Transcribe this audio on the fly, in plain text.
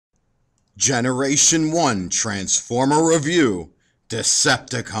Generation 1 Transformer Review,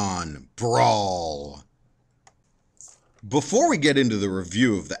 Decepticon Brawl. Before we get into the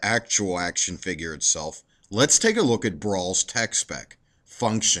review of the actual action figure itself, let's take a look at Brawl's tech spec.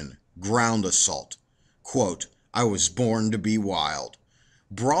 Function, ground assault. Quote, I was born to be wild.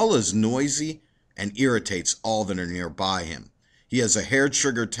 Brawl is noisy and irritates all that are nearby him. He has a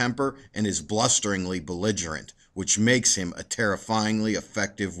hair-trigger temper and is blusteringly belligerent, which makes him a terrifyingly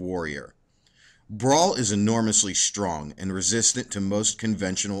effective warrior. Brawl is enormously strong and resistant to most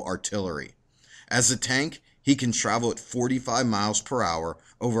conventional artillery. As a tank, he can travel at 45 miles per hour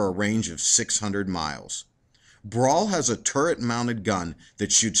over a range of 600 miles. Brawl has a turret-mounted gun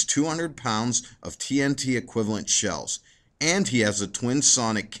that shoots 200 pounds of TNT equivalent shells, and he has a twin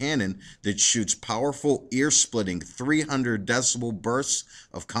sonic cannon that shoots powerful, ear-splitting 300 decibel bursts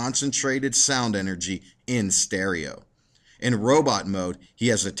of concentrated sound energy in stereo. In robot mode, he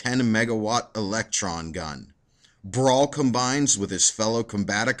has a 10 megawatt electron gun. Brawl combines with his fellow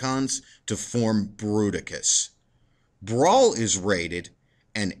Combaticons to form Bruticus. Brawl is rated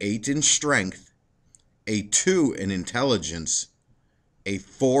an 8 in strength, a 2 in intelligence, a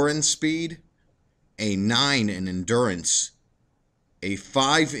 4 in speed, a 9 in endurance, a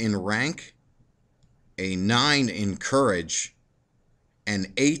 5 in rank, a 9 in courage,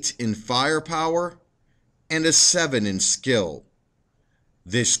 an 8 in firepower, and a 7 in skill.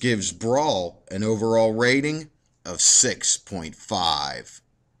 This gives Brawl an overall rating of 6.5.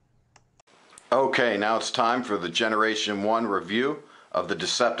 Okay, now it's time for the Generation 1 review of the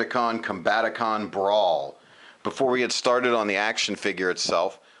Decepticon Combaticon Brawl. Before we get started on the action figure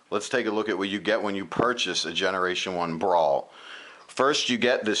itself, let's take a look at what you get when you purchase a Generation 1 Brawl. First, you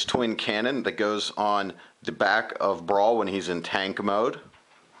get this twin cannon that goes on the back of Brawl when he's in tank mode.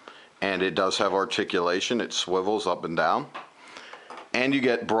 And it does have articulation, it swivels up and down. And you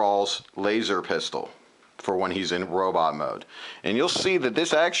get Brawl's laser pistol for when he's in robot mode. And you'll see that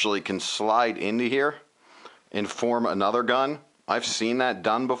this actually can slide into here and form another gun. I've seen that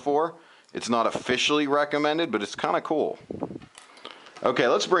done before. It's not officially recommended, but it's kind of cool. Okay,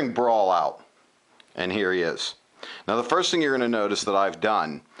 let's bring Brawl out. And here he is. Now the first thing you're going to notice that I've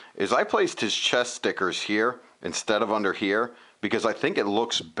done is I placed his chest stickers here instead of under here, because I think it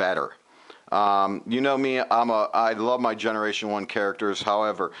looks better. You know me, I love my Generation 1 characters.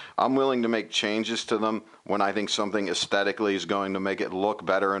 However, I'm willing to make changes to them when I think something aesthetically is going to make it look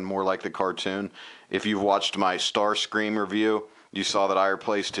better and more like the cartoon. If you've watched my Starscream review, you saw that I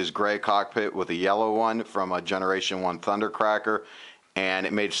replaced his gray cockpit with a yellow one from a Generation 1 Thundercracker, and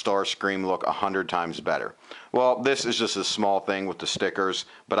it made Starscream look 100 times better. Well, this is just a small thing with the stickers,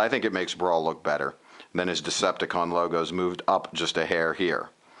 but I think it makes Brawl look better. Then his Decepticon logo's moved up just a hair here.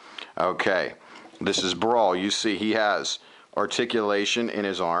 Okay, this is Brawl. You see he has articulation in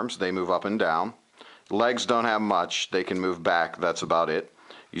his arms. They move up and down. Legs don't have much. They can move back. That's about it.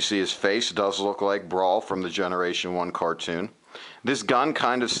 You see his face does look like Brawl from the Generation 1 cartoon. This gun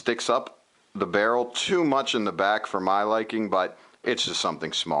kind of sticks up the barrel too much in the back for my liking, but it's just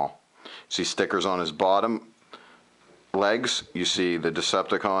something small. See stickers on his bottom legs. You see the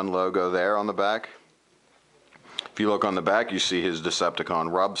Decepticon logo there on the back. If you look on the back, you see his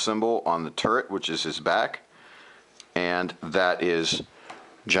Decepticon rub symbol on the turret, which is his back. And that is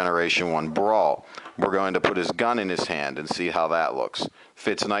Generation 1 Brawl. We're going to put his gun in his hand and see how that looks.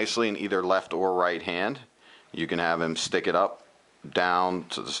 Fits nicely in either left or right hand. You can have him stick it up, down,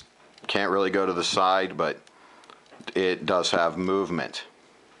 to the, can't really go to the side, but it does have movement.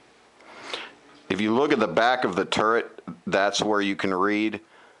 If you look at the back of the turret, that's where you can read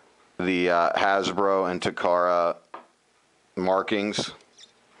the Hasbro and Takara markings.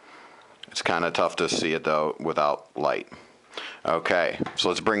 It's kind of tough to see it though without light. Okay, so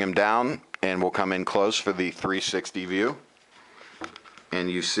let's bring him down and we'll come in close for the 360 view.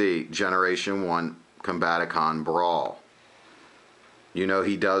 And you see Generation 1 Combaticon Brawl. You know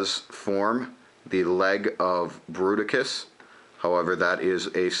he does form the leg of Bruticus. However, that is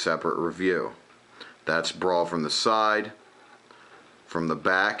a separate review. That's Brawl from the side. From the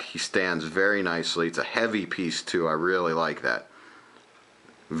back, he stands very nicely. It's a heavy piece too. I really like that.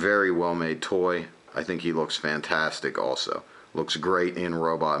 Very well made toy. I think he looks fantastic also. Looks great in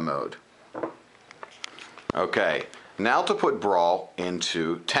robot mode. Okay, now to put Brawl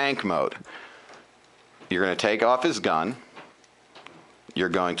into tank mode. You're going to take off his gun. You're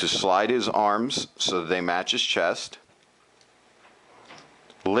going to slide his arms so that they match his chest.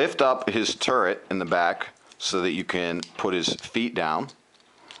 Lift up his turret in the back so that you can put his feet down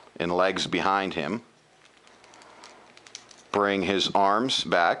and legs behind him. Bring his arms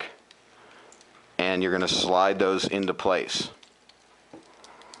back and you're going to slide those into place.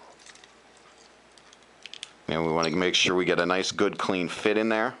 And we want to make sure we get a nice, good, clean fit in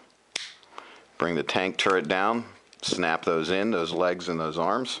there. Bring the tank turret down, snap those in, those legs and those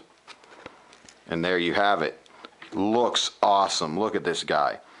arms. And there you have it. Looks awesome. Look at this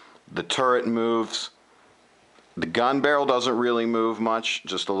guy. The turret moves. The gun barrel doesn't really move much,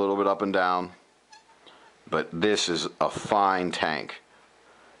 just a little bit up and down. But this is a fine tank.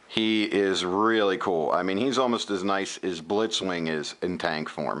 He is really cool. I mean, he's almost as nice as Blitzwing is in tank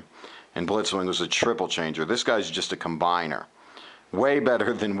form. And Blitzwing was a triple changer. This guy's just a combiner. Way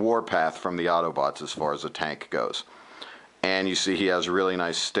better than Warpath from the Autobots as far as a tank goes. And you see he has really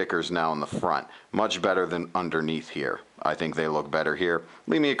nice stickers now in the front. Much better than underneath here. I think they look better here.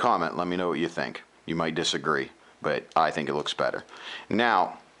 Leave me a comment. Let me know what you think. You might disagree, but I think it looks better.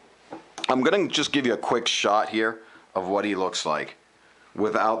 Now, I'm going to just give you a quick shot here of what he looks like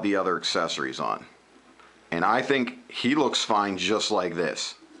without the other accessories on. And I think he looks fine just like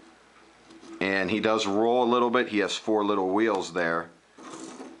this. And he does roll a little bit. He has 4 little wheels there.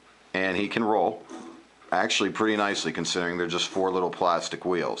 And he can roll. Actually pretty nicely considering they're just 4 little plastic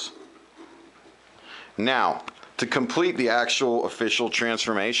wheels. Now, to complete the actual official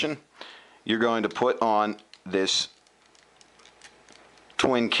transformation, you're going to put on this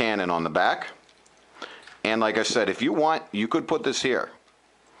twin cannon on the back. And like I said, if you want, you could put this here.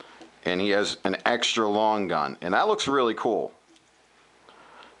 And he has an extra long gun. And that looks really cool.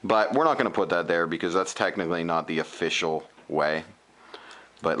 But we're not going to put that there because that's technically not the official way.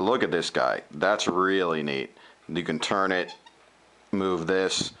 But look at this guy. That's really neat. You can turn it, move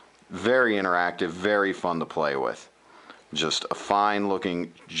this. Very interactive, very fun to play with. Just a fine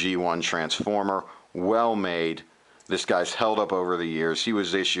looking G1 Transformer, well made. This guy's held up over the years. He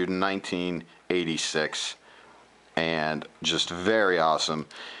was issued in 1986 and just very awesome.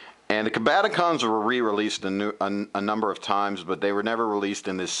 And the Combaticons were re-released a number of times, but they were never released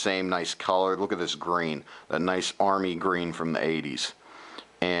in this same nice color. Look at this green, that nice army green from the 80s.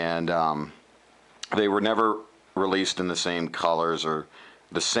 And they were never released in the same colors or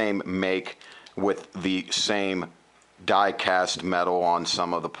the same make with the same die-cast metal on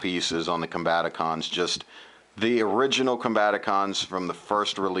some of the pieces on the Combaticons. Just the original Combaticons from the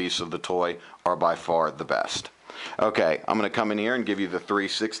first release of the toy are by far the best. Okay, I'm going to come in here and give you the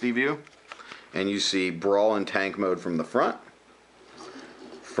 360 view. And you see Brawl in tank mode from the front,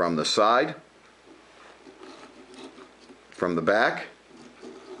 from the side, from the back,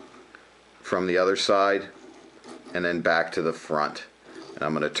 from the other side, and then back to the front. And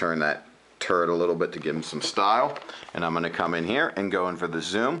I'm going to turn that turret a little bit to give him some style. And I'm going to come in here and go in for the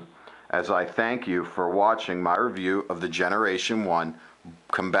zoom as I thank you for watching my review of the Generation 1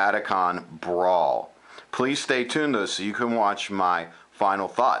 Combaticon Brawl. Please stay tuned though so you can watch my final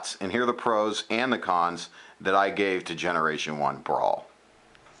thoughts and hear the pros and the cons that I gave to Generation 1 Brawl.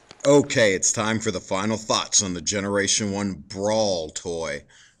 Okay, it's time for the final thoughts on the Generation 1 Brawl toy.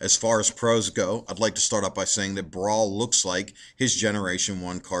 As far as pros go, I'd like to start off by saying that Brawl looks like his Generation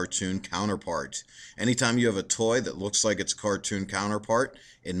 1 cartoon counterpart. Anytime you have a toy that looks like its cartoon counterpart,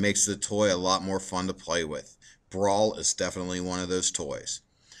 it makes the toy a lot more fun to play with. Brawl is definitely one of those toys.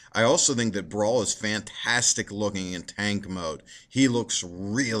 I also think that Brawl is fantastic looking in tank mode. He looks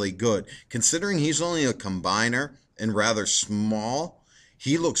really good. Considering he's only a combiner and rather small,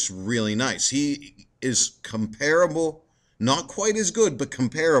 he looks really nice. He is comparable, not quite as good, but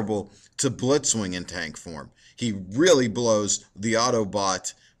comparable to Blitzwing in tank form. He really blows the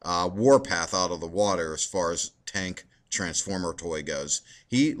Autobot Warpath out of the water as far as tank Transformer toy goes.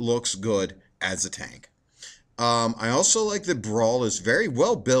 He looks good as a tank. I also like that Brawl is very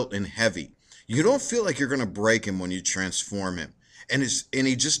well built and heavy. You don't feel like you're going to break him when you transform him. And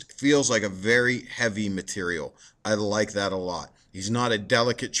he just feels like a very heavy material. I like that a lot. He's not a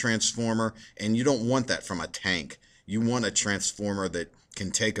delicate transformer, and you don't want that from a tank. You want a transformer that can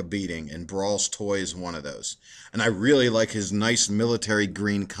take a beating, and Brawl's toy is one of those. And I really like his nice military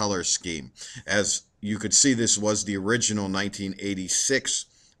green color scheme. As you could see, this was the original 1986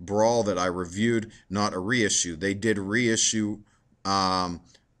 Brawl that I reviewed, not a reissue. They did reissue the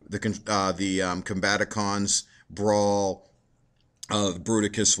Combaticons, Brawl,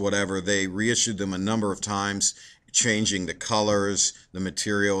 Bruticus, whatever. They reissued them a number of times, changing the colors, the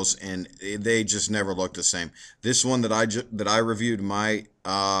materials, and they just never looked the same. This one that I reviewed, my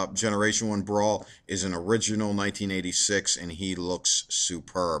Generation 1 Brawl, is an original 1986, and he looks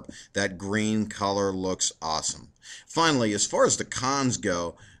superb. That green color looks awesome. Finally, as far as the cons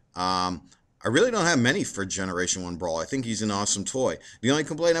go, I really don't have many for Generation 1 Brawl. I think he's an awesome toy. The only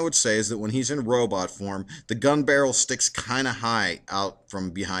complaint I would say is that when he's in robot form, the gun barrel sticks kind of high out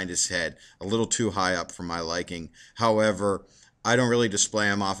from behind his head, a little too high up for my liking. However, I don't really display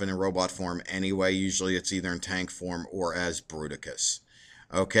them often in robot form anyway. Usually it's either in tank form or as Bruticus.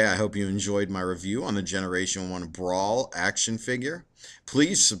 Okay, I hope you enjoyed my review on the Generation 1 Brawl action figure.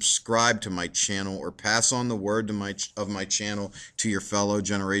 Please subscribe to my channel or pass on the word of my channel to your fellow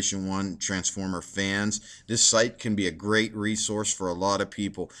Generation 1 Transformer fans. This site can be a great resource for a lot of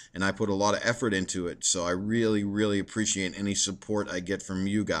people, and I put a lot of effort into it, so I really, really appreciate any support I get from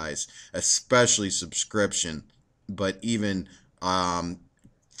you guys, especially subscription, but even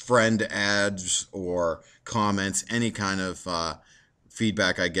friend ads or comments, any kind of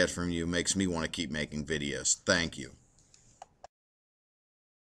feedback I get from you makes me want to keep making videos. Thank you.